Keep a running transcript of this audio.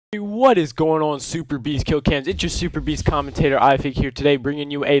What is going on, Super Beast Kill Cams? It's your Super Beast commentator, iFig, here today, bringing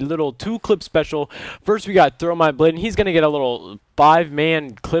you a little 2-clip special. First, we got Throw My Blade, and he's going to get a little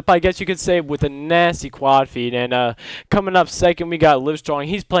 5-man clip, I guess you could say, with a nasty quad feed. And coming up second, we got Livestrong.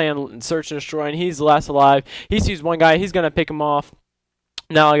 He's playing Search and Destroy, and he's the last alive. He sees one guy. He's going to pick him off.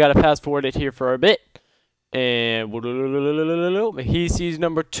 Now I got to fast forward it here for a bit. And he sees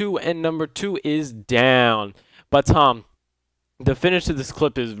number 2, and number 2 is down. But Tom, the finish to this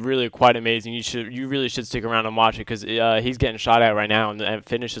clip is really quite amazing. You really should stick around and watch it because he's getting shot at right now, and the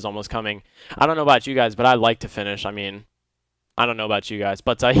finish is almost coming. I don't know about you guys, but I like to finish. I mean, I don't know about you guys,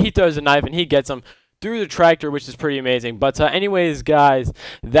 but he throws a knife and he gets him through the tractor, which is pretty amazing. But anyways, guys,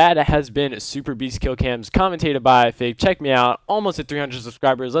 that has been Super Beast Kill Cams, commentated by Fig. Check me out. Almost at 300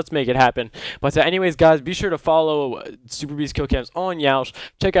 subscribers. Let's make it happen. But anyways, guys, be sure to follow Super Beast Kill Cams on Yoush.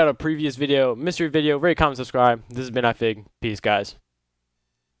 Check out a previous video, mystery video, rate, comment, subscribe. This has been iFig. Peace, guys.